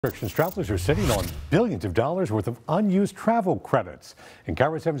Restrictions, travelers are sitting on billions of dollars worth of unused travel credits. And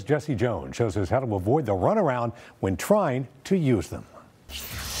KIRO 7's Jesse Jones shows us how to avoid the runaround when trying to use them.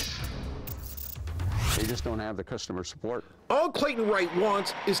 They just don't have the customer support. All Clayton Wright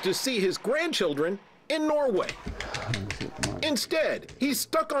wants is to see his grandchildren in Norway. Instead, he's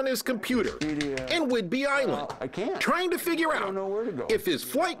stuck on his computer in Whidbey Island, trying to figure out if his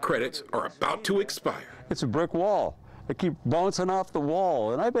flight credits are about to expire. It's a brick wall. I keep bouncing off the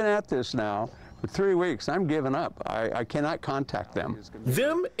wall, and I've been at this now for 3 weeks. I'm giving up. I cannot contact them.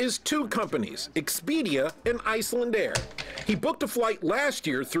 Them is two companies, Expedia and Icelandair. He booked a flight last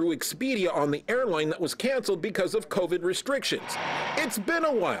year through Expedia on the airline that was canceled because of COVID restrictions. It's been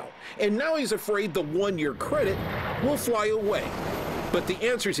a while, and now he's afraid the one-year credit will fly away. But the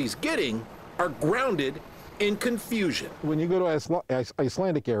answers he's getting are grounded in confusion. When you go to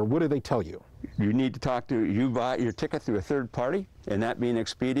Icelandic Air, what do they tell you? You need to talk to, you buy your ticket through a third party, and that being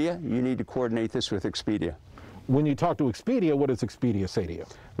Expedia, you need to coordinate this with Expedia. When you talk to Expedia, what does Expedia say to you?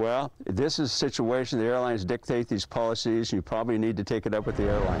 Well, this is a situation, the airlines dictate these policies, you probably need to take it up with the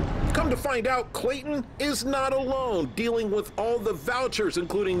airline. Come to find out, Clayton is not alone dealing with all the vouchers,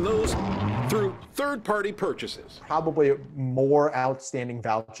 including those through third-party purchases. Probably more outstanding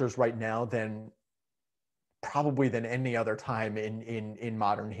vouchers right now than any other time in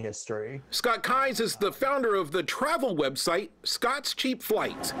modern history. Scott Keyes is the founder of the travel website Scott's Cheap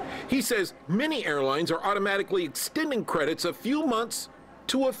Flights. He says many airlines are automatically extending credits a few months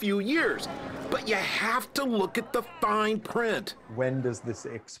to a few years, but you have to look at the fine print. When does this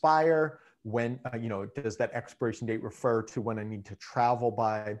expire? When, does that expiration date refer to when I need to travel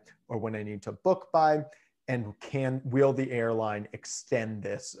by or when I need to book by? And will the airline extend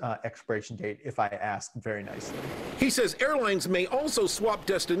this expiration date if I ask very nicely? He says airlines may also swap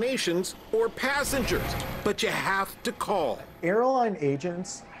destinations or passengers, but you have to call. Airline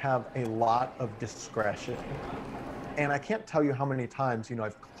agents have a lot of discretion. And I can't tell you how many times,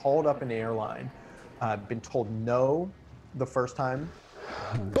 I've called up an airline, been told no the first time.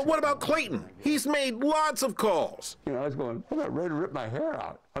 But what about Clayton? He's made lots of calls. I was going, I'm about ready to rip my hair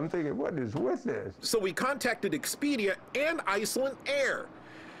out. I'm thinking, what is with this? So we contacted Expedia and Icelandair.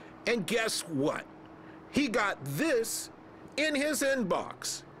 And guess what? He got this in his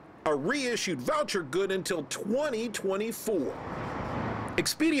inbox, a reissued voucher good until 2024.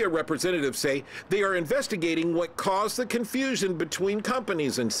 Expedia representatives say they are investigating what caused the confusion between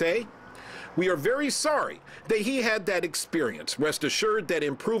companies and say, "We are very sorry that he had that experience. Rest assured that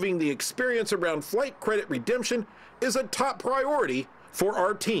improving the experience around flight credit redemption is a top priority for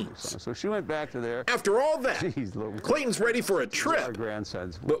our teams." So she went back to there. After all that, Clayton's ready for a trip. Our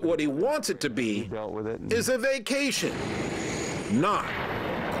grandsons. But what he wants it to be is a vacation, not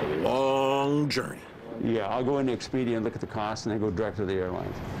a long journey. Yeah, I'll go into Expedia and look at the cost and then go direct to the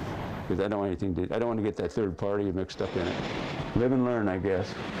airlines. Because I don't want I don't want to get that third party mixed up in it. Live and learn, I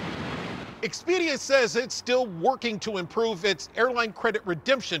guess. Expedia says it's still working to improve its airline credit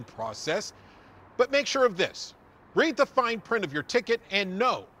redemption process, but make sure of this. Read the fine print of your ticket and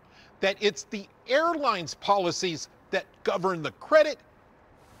know that it's the airline's policies that govern the credit,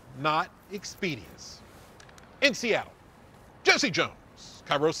 not Expedia's. In Seattle, Jesse Jones,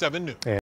 KIRO 7 News.